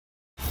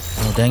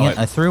Oh, dang it.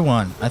 I threw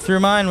one. I threw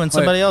mine when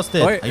somebody else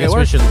did. Wait, I guess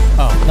we should...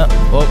 Oh. No.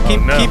 Well,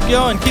 keep no.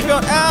 going. Keep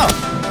going. Ow!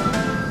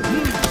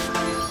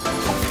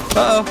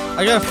 Uh-oh.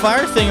 I got a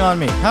fire thing on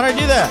me. How'd I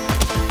do that?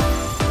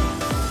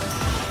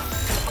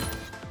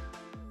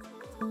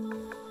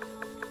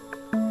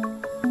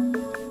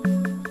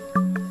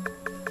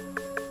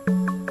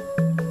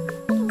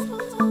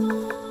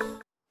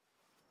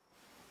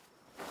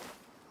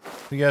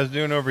 What you guys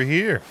doing over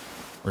here?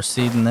 We're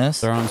seeding this.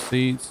 They're on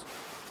seeds.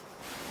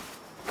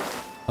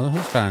 Oh,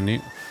 that's kind of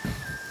neat.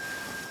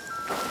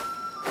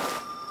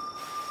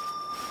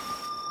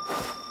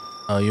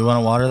 Oh, you want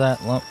to water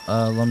that,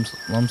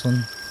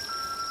 Lumsden?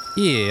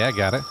 Yeah, I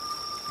got it.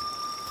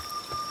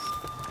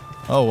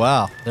 Oh,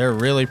 wow. They're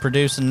really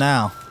producing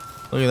now.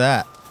 Look at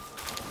that.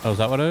 Oh, is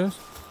that what it is?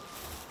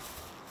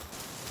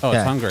 Oh,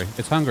 it's hungry.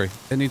 It's hungry.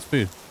 It needs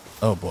food.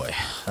 Oh, boy.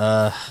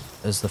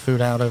 Is the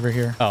food out over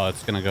here? Oh,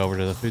 it's going to go over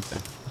to the food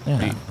thing.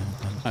 Yeah.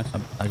 Nice.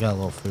 I got a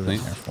little food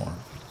in there for him.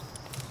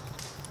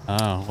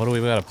 Oh, what do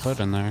we got to put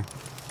in there?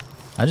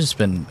 I just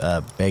been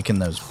baking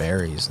those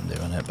berries and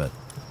doing it, but...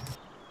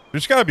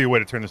 There's got to be a way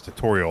to turn this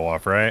tutorial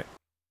off, right?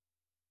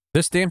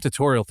 This damn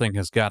tutorial thing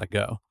has got to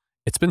go.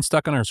 It's been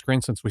stuck on our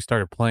screen since we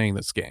started playing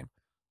this game.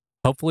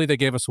 Hopefully they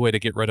gave us a way to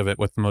get rid of it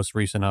with the most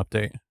recent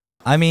update.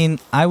 I mean,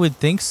 I would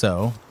think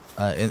so.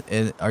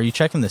 Are you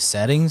checking the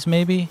settings,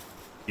 maybe?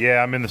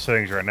 Yeah, I'm in the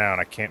settings right now,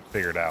 and I can't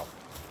figure it out.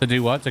 To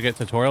do what? To get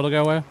tutorial to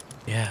go away?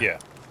 Yeah. Yeah.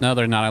 No,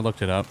 they're not. I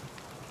looked it up.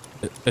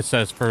 It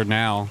says for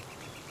now,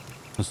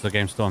 since the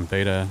game's still in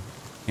beta,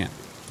 can't.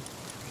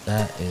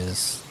 That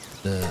is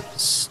the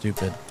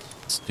stupid.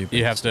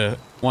 You have to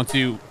once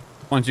you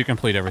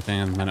complete everything,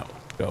 and then it will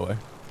go away.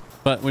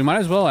 But we might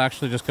as well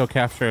actually just go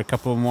capture a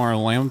couple more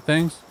lamb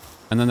things,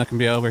 and then they can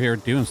be over here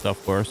doing stuff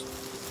for us.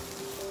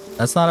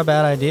 That's not a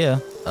bad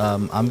idea.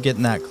 I'm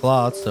getting that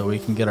cloth so we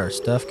can get our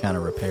stuff kind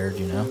of repaired,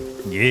 you know?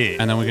 Yeah.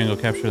 And then we can go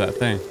capture that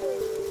thing.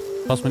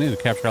 Plus, we need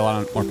to capture a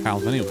lot more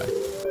pals anyway.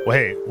 Well,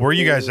 hey, where are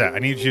you guys at? I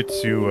need you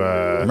to...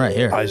 I'm right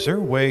here. Is there a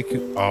way...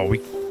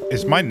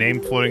 Is my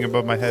name floating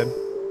above my head?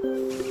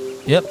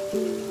 Yep.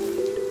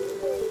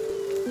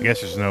 I guess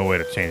there's no way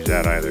to change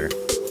that either.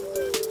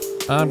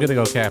 I'm going to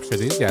go capture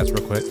these guys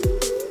real quick.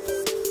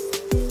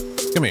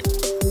 Come here.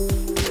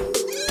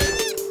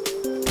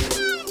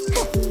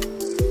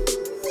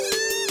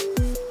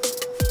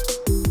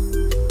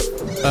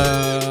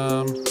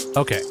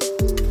 Okay.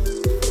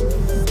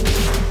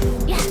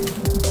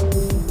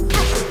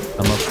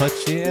 I'm gonna put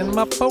you in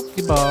my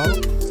Pokeball.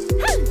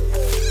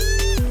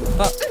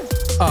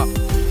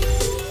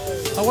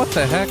 Oh, what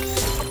the heck?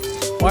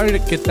 Why did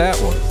it get that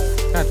one?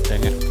 God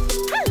dang it.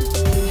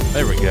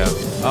 There we go.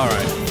 All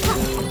right.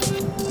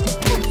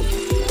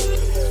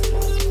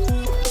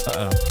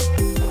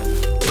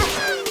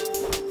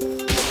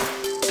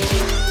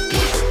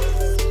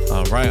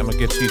 All right, I'm gonna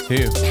get you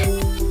too.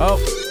 Oh.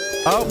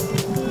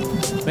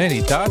 Man,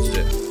 he dodged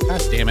it.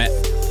 God damn it.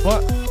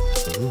 What?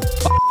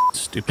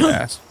 Stupid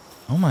ass.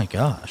 Oh my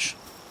gosh.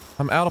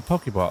 I'm out of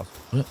Pokeballs.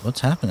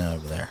 What's happening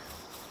over there?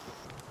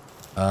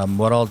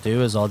 What I'll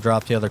do is I'll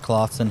drop the other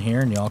cloths in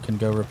here and y'all can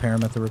go repair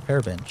them at the repair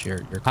bench.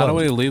 You're How do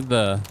we leave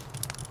the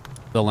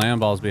land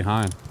balls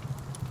behind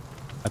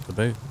at the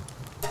booth?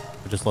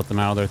 We just let them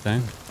out of their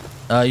thing?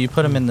 You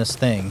put them in this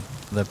thing,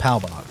 the PAL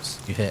box.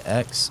 You hit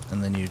X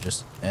and then you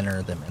just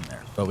enter them in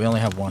there. But we only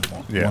have one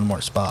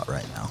more spot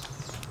right now.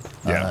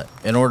 Yeah.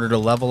 In order to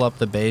level up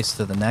the base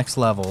to the next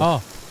level.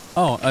 Oh,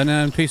 an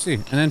NPC.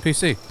 An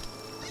NPC.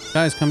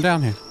 Guys, come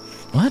down here.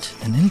 What?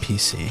 An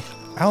NPC?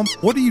 Alan,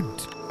 what are you...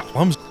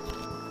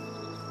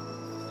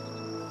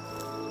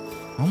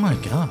 Oh my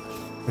gosh.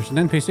 There's an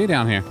NPC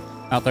down here.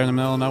 Out there in the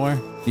middle of nowhere.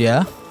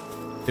 Yeah?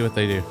 See what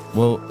they do.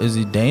 Well, is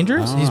he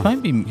dangerous? He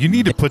might be... You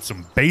need to put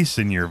some bass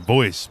in your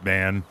voice,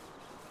 man.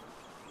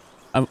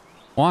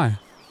 Why?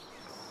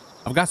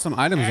 I've got some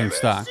items in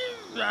stock.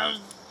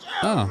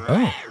 Oh,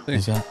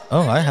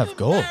 I have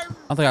gold.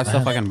 I think I have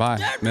stuff I can buy.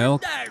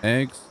 Milk,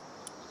 eggs.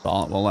 That's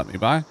all it will let me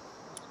buy.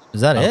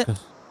 Is that it?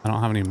 I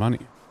don't have any money.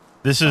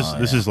 This is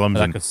Lumsden.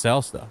 But I could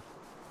sell stuff.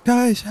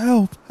 Guys,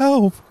 help!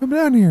 Come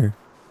down here.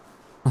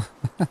 Well,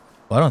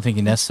 I don't think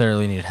you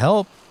necessarily need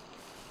help.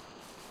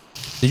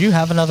 Did you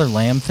have another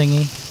lamb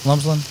thingy,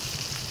 Lumsden?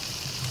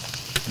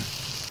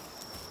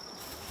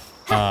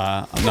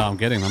 No, I'm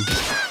getting them.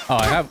 Oh,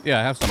 I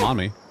have some on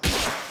me.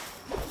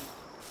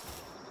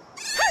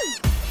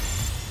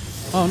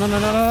 Oh, no.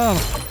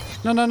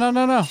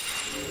 No.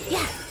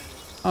 Yeah.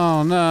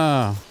 Oh,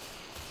 no.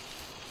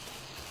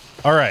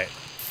 All right.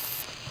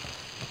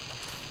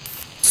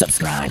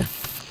 Subscribe.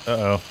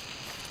 Uh-oh.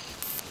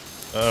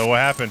 What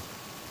happened?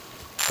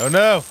 Oh,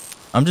 no.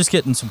 I'm just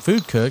getting some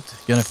food cooked,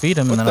 gonna feed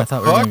him, and then I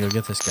thought we were gonna go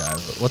get this guy.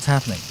 But what's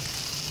happening?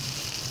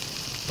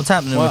 What's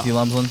happening with you,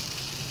 Lumsden?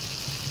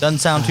 Doesn't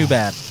sound too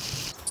bad.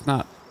 It's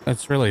not.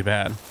 It's really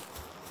bad.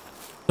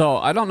 So,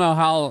 I don't know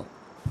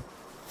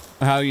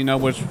how you know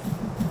which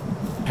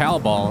Pal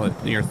ball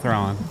you're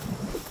throwing.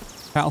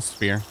 Pal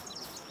sphere.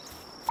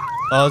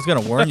 Oh, I was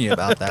gonna warn you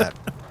about that.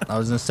 I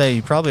was gonna say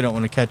you probably don't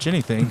want to catch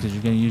anything because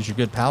you're gonna use your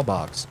good Pal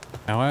box.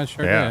 Oh, I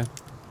sure did.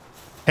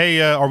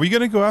 Hey, are we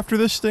gonna go after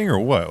this thing or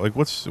what? Like,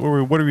 what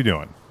are we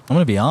doing? I'm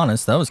gonna be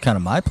honest. That was kind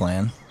of my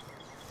plan.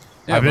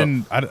 Yeah,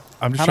 I'm just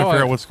trying to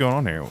figure out what's going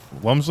on here.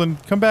 Lumsden,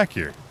 come back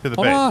here to the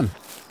base. Hold on.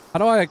 How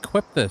do I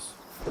equip this?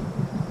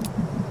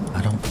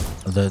 I don't.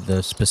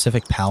 The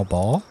specific PAL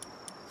ball.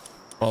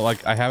 Well,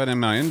 like I have it in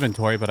my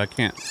inventory, but I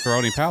can't throw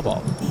any PAL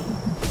balls.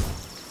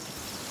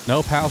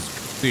 No PAL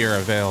sphere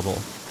available.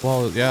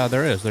 Well, yeah,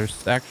 there is.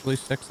 There's actually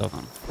 6 of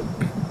them.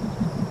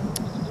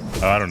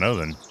 I don't know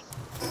then.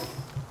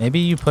 Maybe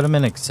you put them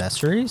in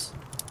accessories.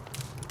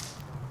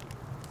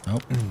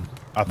 Nope.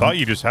 I thought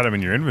you just had them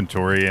in your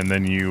inventory and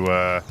then you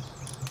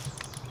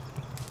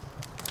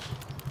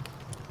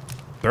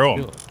throw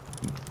them.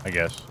 I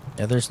guess.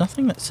 Yeah, there's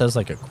nothing that says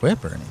like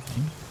equip or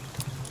anything.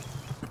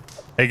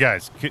 Hey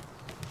guys,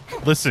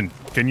 listen.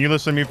 Can you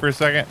listen to me for a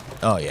second?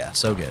 Oh yeah,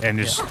 so good. And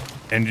just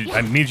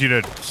I need you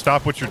to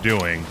stop what you're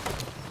doing.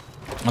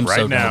 I'm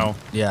right so now. done.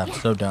 Yeah,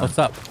 so done. What's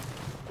up?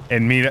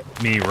 And meet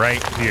me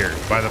right here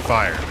by the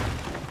fire.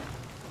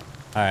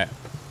 All right.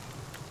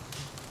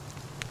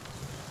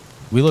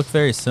 We look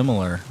very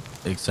similar,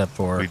 except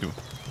for We do.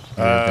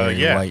 you're very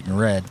Yeah. white and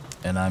red,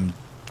 and I'm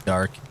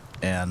dark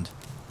and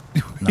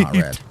not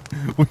red.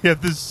 We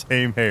have the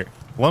same hair.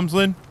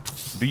 Lumsden,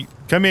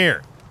 come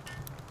here.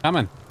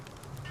 Coming.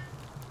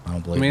 I don't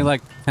Give believe me him.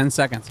 like 10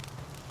 seconds.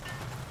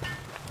 I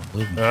don't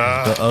believe him.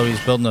 Oh, he's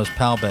building those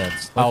PAL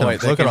beds. Oh, Look wait,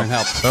 at they him. Look at came them. and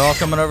helped. They're all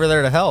coming over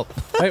there to help.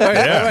 Wait.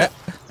 Yeah.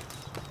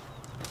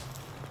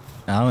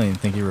 I don't even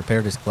think he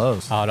repaired his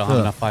clothes. Oh, I don't have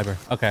enough fiber.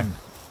 Okay.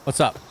 What's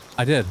up?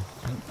 I did.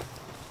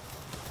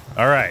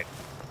 All right.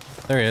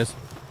 There he is.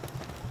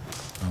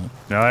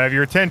 Now I have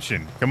your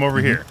attention. Come over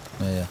here.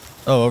 Yeah.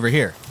 Oh, over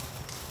here.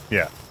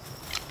 Yeah.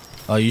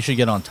 Oh, you should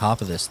get on top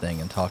of this thing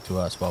and talk to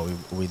us while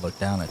we look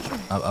down at you,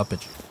 up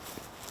at you.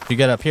 You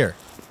get up here.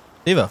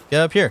 Devo,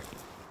 get up here.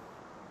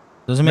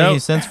 Doesn't make any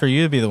sense for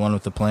you to be the one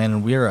with the plan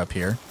and we're up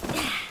here.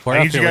 We're I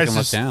up need here, you we guys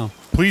can to look down.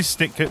 please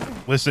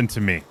listen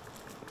to me.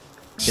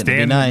 Getting to be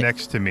Stand night.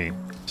 next to me.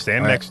 Stand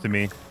All right. next to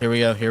me. Here we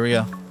go. Here we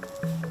go.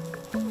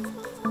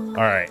 All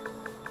right.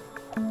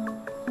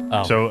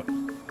 Oh. So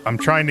I'm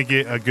trying to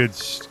get a good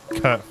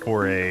cut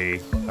for a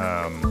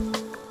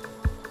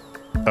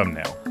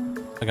thumbnail.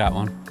 I got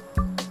one.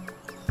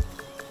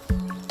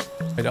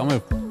 Hey, don't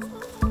move.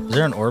 Is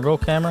there an orbital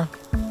camera?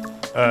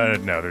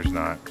 No, there's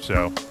not.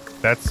 So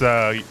that's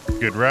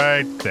good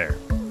right there.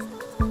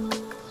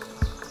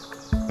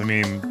 Let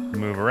me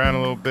move around a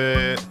little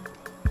bit.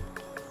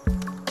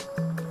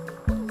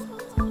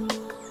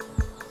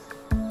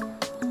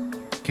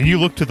 Can you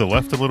look to the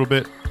left a little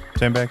bit,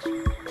 Sandbags?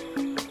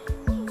 Did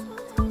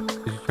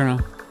you turn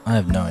on? I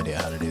have no idea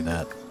how to do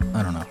that.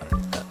 I don't know how to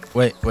do that.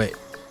 Wait.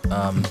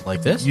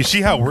 Like this? You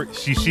see how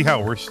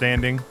we're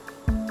standing?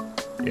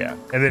 Yeah.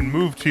 And then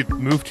move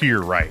to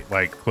your right,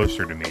 like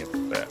closer to me a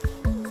little bit.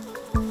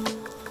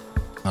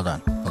 Hold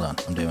on.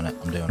 I'm doing it.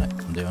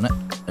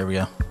 There we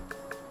go.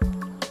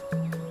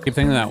 Keep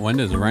thinking that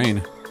wind is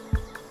rain.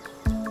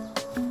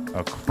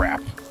 Oh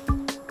crap.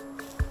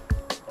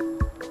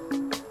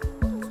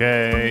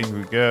 Okay, here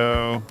we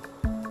go.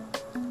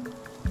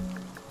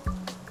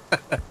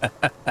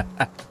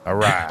 All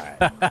right.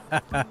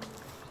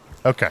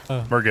 Okay,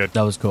 we're good.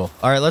 That was cool.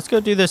 All right, let's go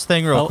do this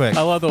thing real quick.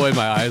 I love the way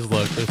my eyes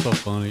look. They're so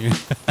funny.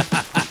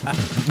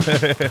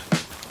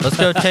 Let's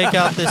go take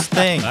out this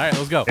thing. All right,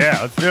 let's go. Yeah,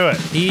 let's do it.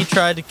 He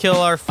tried to kill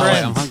our Oh, friends.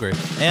 wait, I'm hungry.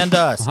 And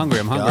us. I'm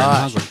hungry.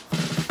 Gosh.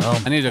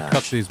 Oh, I need to gosh.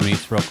 cook these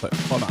meats real quick.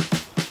 Hold on.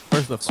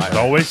 Where's the fire? There's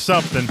always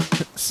something.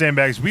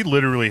 Sandbags, we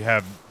literally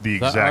have the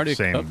that already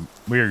exact same.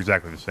 cooked? We are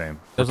exactly the same.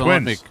 We're Doesn't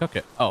let me twins. cook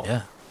it. Oh.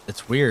 Yeah,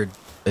 it's weird.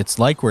 It's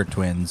like we're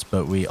twins,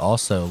 but we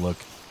also look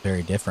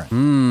very different.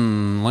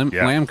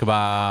 Yeah. Lamb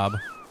kebab.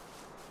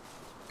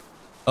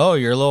 Oh,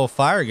 your little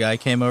fire guy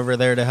came over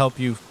there to help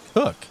you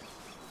cook.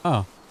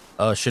 Oh.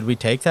 Should we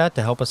take that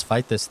to help us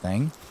fight this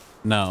thing?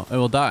 No, it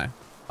will die.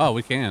 Oh,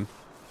 we can.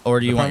 Or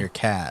do you want your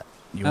cat?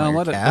 You want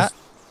your cat?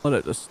 Let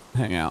it just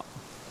hang out.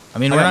 I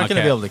mean, I we're got not my going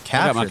to cat. be able to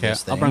I got my capture this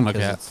cat. thing. I'll bring my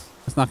 'cause cat.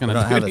 It's not going we to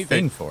don't do have a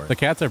anything. thing for it. The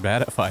cats are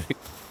bad at fighting.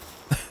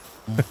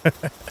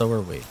 So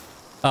are we.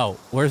 Oh,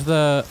 where's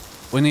the...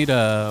 We need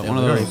Yeah, one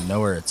we of don't those... even know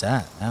where it's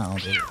at now.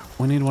 Do we?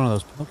 We need one of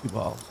those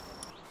Pokeballs.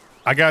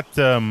 I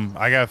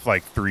got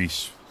like 3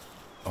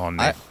 on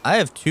me. I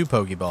have 2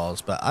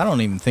 Pokeballs, but I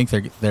don't even think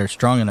they're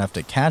strong enough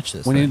to catch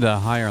this We thing. need a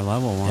higher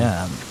level one.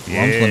 Yeah,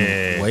 Yeah.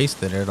 Lumsden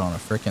wasted it on a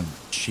freaking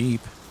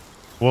sheep.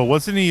 Well,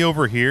 wasn't he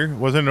over here?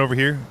 Wasn't it over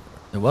here?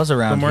 It was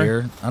around Somewhere?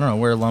 here. I don't know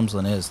where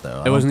Lumsden is,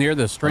 though. It was near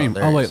the stream.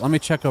 there Oh, it wait. is. Let me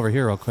check over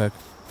here real quick.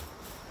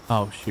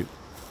 Oh, shoot.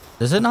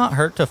 Does it not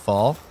hurt to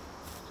fall?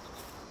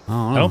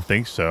 Oh, I don't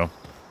think so.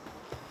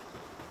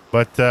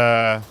 But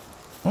I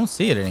don't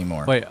see it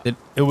anymore. Wait.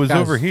 it was Guys,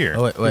 over here.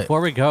 Oh, wait.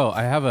 Before we go,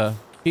 I have a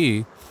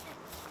key.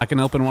 I can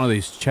open one of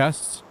these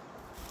chests.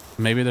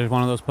 Maybe there's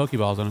one of those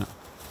Pokeballs in it.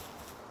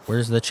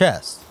 Where's the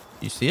chest?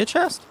 You see a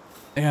chest?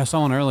 Yeah, I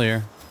saw one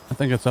earlier. I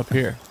think it's up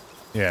here.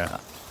 Yeah.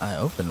 I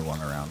opened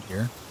one around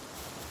here.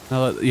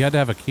 No, you had to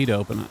have a key to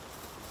open it.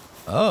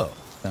 Oh,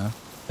 okay.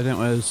 And it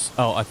was...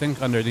 Oh, I think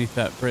underneath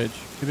that bridge,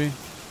 maybe?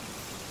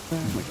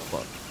 Let me go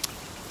look.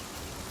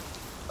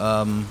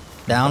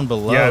 down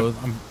below. Yeah,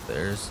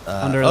 there's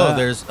Under oh, that.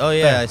 there's yeah,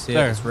 There, I see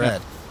there, it. It's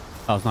red.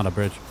 Oh, it's not a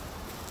bridge.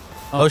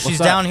 Oh, she's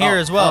down here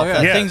as well. Oh, yeah.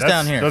 That yeah, thing's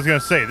down I here. was gonna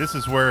say this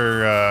is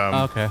where.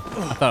 Okay. I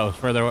thought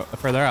it was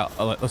further out.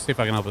 Oh, let's see if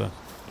I can open this.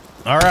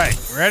 All right,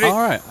 ready? All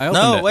right. I opened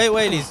No, it.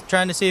 wait. He's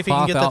trying to see if he can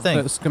Cloth get the outfit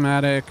thing.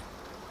 schematic.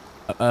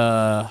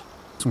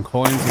 Some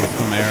coins and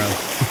some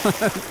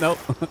arrows. Nope.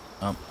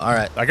 All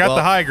right. I got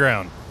the high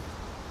ground.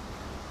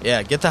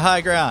 Yeah, get the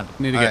high ground.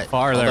 Need to All get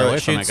farther Although away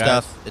it from shoots it,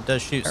 guys. stuff. It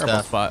does shoot Terrible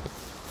stuff. spot.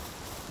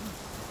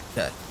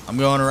 Okay. I'm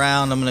going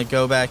around. I'm gonna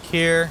go back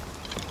here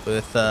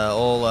with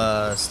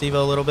old Steve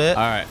a little bit.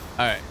 All right.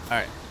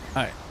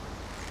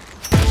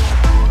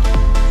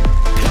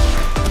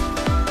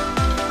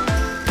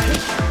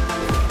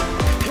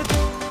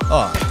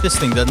 Oh, this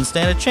thing doesn't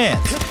stand a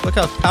chance. Look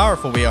how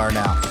powerful we are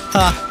now.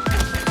 Ha.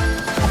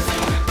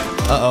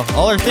 Uh-oh.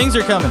 All our things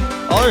are coming.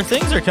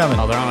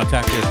 Oh, they're on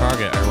attack to your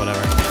target or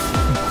whatever.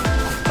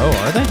 Oh,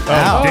 are they? Oh,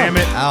 Ow. damn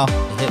it. Ow.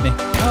 It hit me.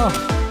 Oh.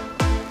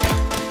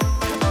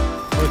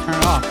 We turn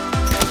it off.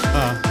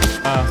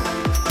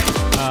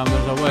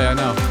 There's a way, I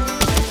know.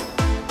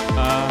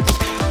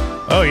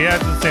 Oh yeah, it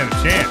doesn't stand a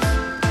chance.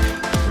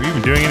 Are we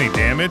even doing any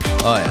damage?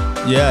 Oh,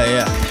 yeah.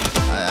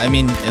 Yeah. I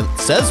mean, it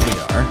says we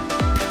are.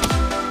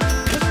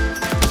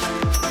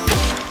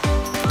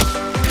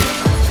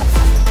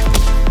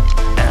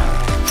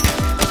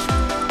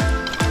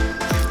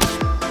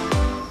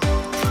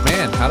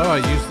 Man, how do I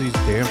use these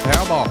damn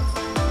power balls?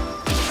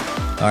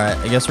 All right.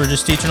 I guess we're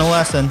just teaching a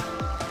lesson.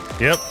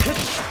 Yep.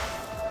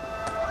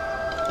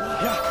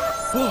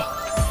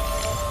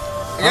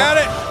 I got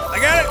it.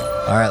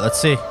 All right. Let's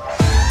see.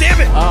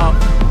 Damn it. Oh.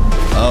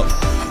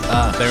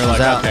 They were she's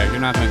like, out. okay, you're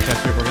not going to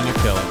catch it, we're going to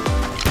kill it.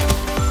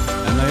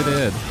 And they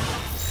did.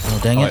 Oh,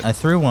 dang Oh, it. wait. I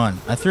threw one.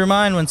 I threw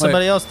mine when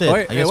somebody else did.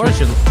 Wait, I guess it we worked.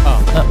 should.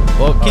 Oh.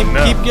 Well, keep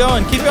no.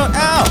 going. Keep going.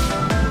 Ow!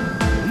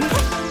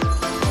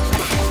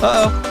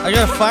 Uh-oh. I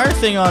got a fire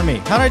thing on me.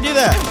 How'd I do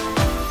that?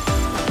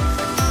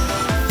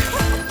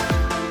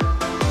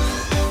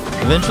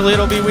 Eventually,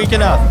 it'll be weak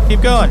enough.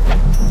 Keep going.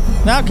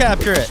 Now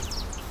capture it.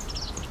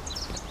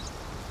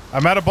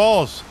 I'm out of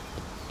balls.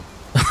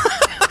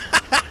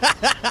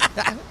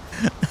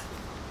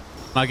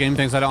 My game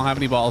thinks I don't have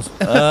any balls.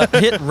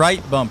 Hit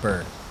right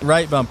bumper.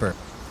 Right bumper.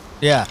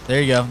 Yeah, there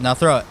you go. Now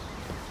throw it.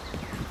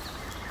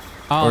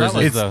 Oh, Or that is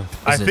was it- the...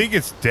 I it- think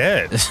it's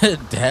dead. Is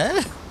it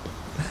dead?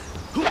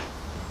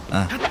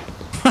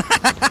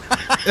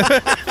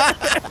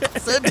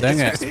 So Dang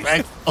it.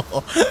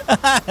 disrespectful.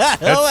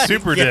 That's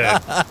super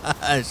dead.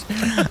 Gosh.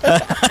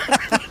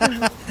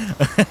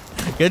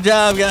 Good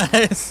job,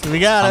 guys. We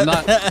got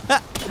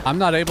it. I'm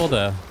not able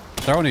to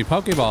throw any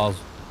Pokeballs.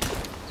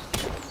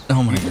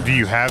 Oh my god. Do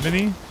you have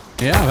any?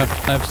 Yeah, I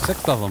have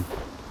 6 of them.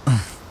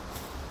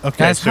 Okay,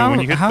 Guys, so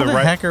when you hit how the the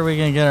right, heck are we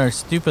gonna get our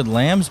stupid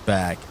lambs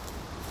back?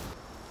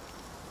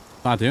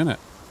 Not doing it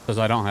because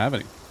I don't have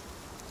any.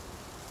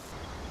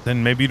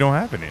 then maybe you don't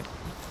have any.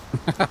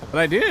 But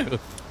I do.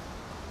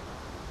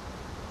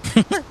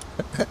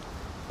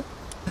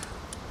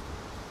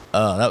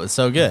 Oh, that was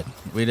so good.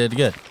 We did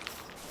good.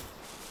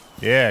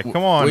 Yeah,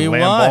 come on, We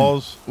lamb won.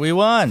 balls. We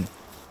won.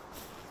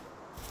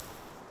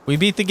 We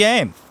beat the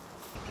game.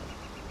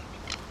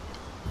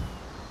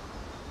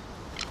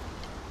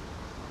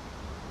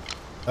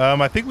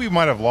 I think we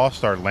might have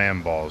lost our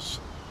lamb balls.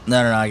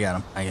 No, I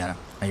got him.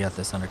 I got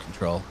this under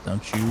control.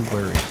 Don't you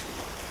worry.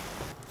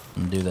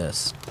 I'm gonna do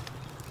this.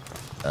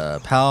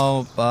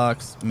 PAL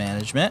box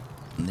management.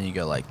 And then you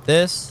go like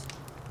this,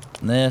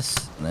 and this,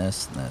 and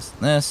this, and this,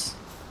 and this.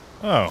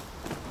 Oh,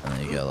 And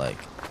then you go like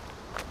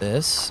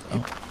this.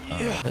 Oh,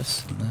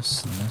 this, and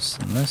this, and this,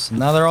 and this. And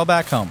now they're all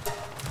back home.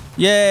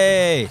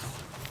 Yay!